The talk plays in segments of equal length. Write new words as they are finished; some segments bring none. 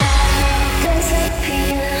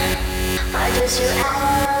did you ever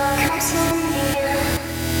come to me?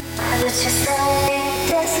 Why did you suddenly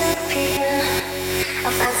disappear? I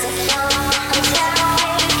find secure until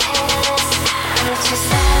we kiss. Why did you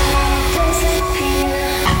suddenly disappear?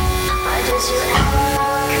 Why did you ever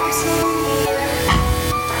come to me?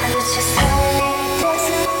 Why did you suddenly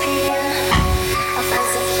disappear? I find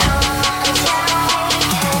secure until we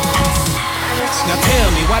kiss. Now tell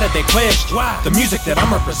me, why did they question the music that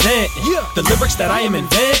I'm representing? The lyrics that I am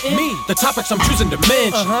inventing? The topics I'm choosing to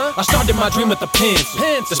mention. I started my dream with a pencil,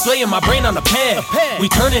 displaying my brain on a pad. We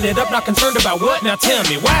turning it up, not concerned about what. Now tell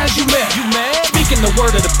me, why is you mad? Speaking the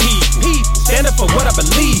word of the people, stand up for what I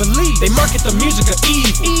believe. They market the music of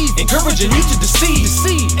evil, encouraging you to deceive.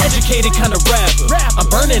 Educated kind of rapper, I'm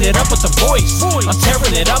burning it up with a voice. I'm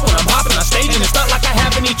tearing it up when I'm hopping on stage, and it's not like I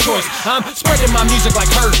have any choice. I'm spreading my music like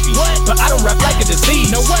herpes, but I don't rap like a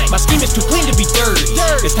disease. My scheme is too clean to be dirty.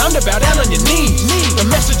 It's time to bow down on your knees. The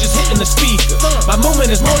message is hitting the speaker. My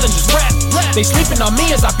movement is more than just rap. They sleeping on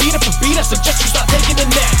me as I beat it for beat. I suggest you start taking a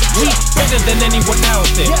nap. We better than anyone out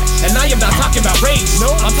there, and I am not talking about race.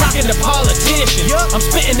 I'm talking to politicians. I'm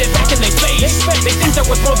spitting it back in their face. They think that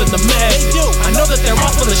we're more than the masses. I know that they're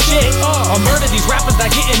all full of shit. I'll murder these rappers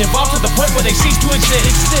that getting involved to the point where they cease to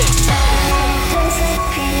exist.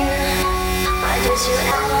 Why did you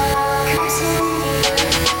ever come to me?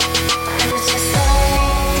 Why did you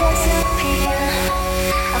suddenly disappear?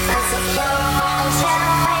 I find secure until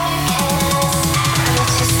we kiss. Why did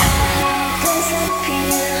you suddenly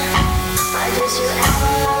disappear? Why did you ever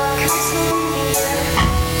come to me?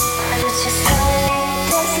 Why did you suddenly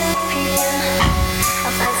disappear? I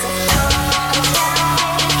find secure until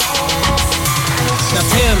we kiss. Now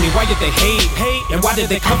tell me, why did they hate? And why did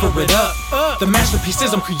they cover it up? The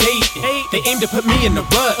masterpieces I'm creating, they aim to put me in the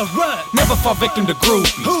rut. Never fall victim to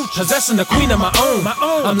groupies, possessing the queen of my own.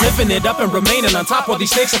 I'm living it up and remaining on top while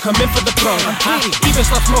these snakes are coming for the throne. I even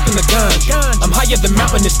stop smoking the ganja. I'm higher than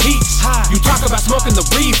mountainous peaks. You talk about smoking the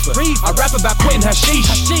reefer, I rap about quitting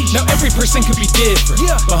hashish. Now every person could be different,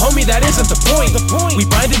 but homie, that isn't the point. We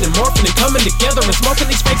binding and morphing and coming together and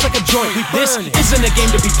smoking these fakes like a joint. This isn't a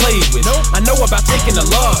game to be played with. I know about taking a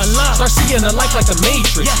loss. Start seeing a life like the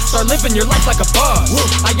Matrix. Start living your life like a boss.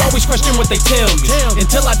 I always question what they tell me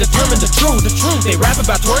until I determine the truth. They rap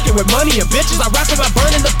about twerking with money and bitches. I rap about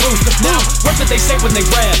burning the booth. Now, what did they say when they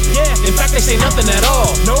rap? In fact, they say nothing at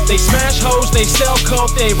all. They smash hoes, they sell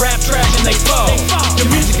coke, they rap trash and they fall. The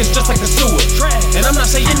music is just like the sewer, and I'm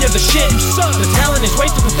not saying you're the shit. The talent is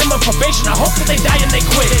wasted, put them on probation. I hope that they die and they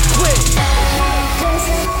quit.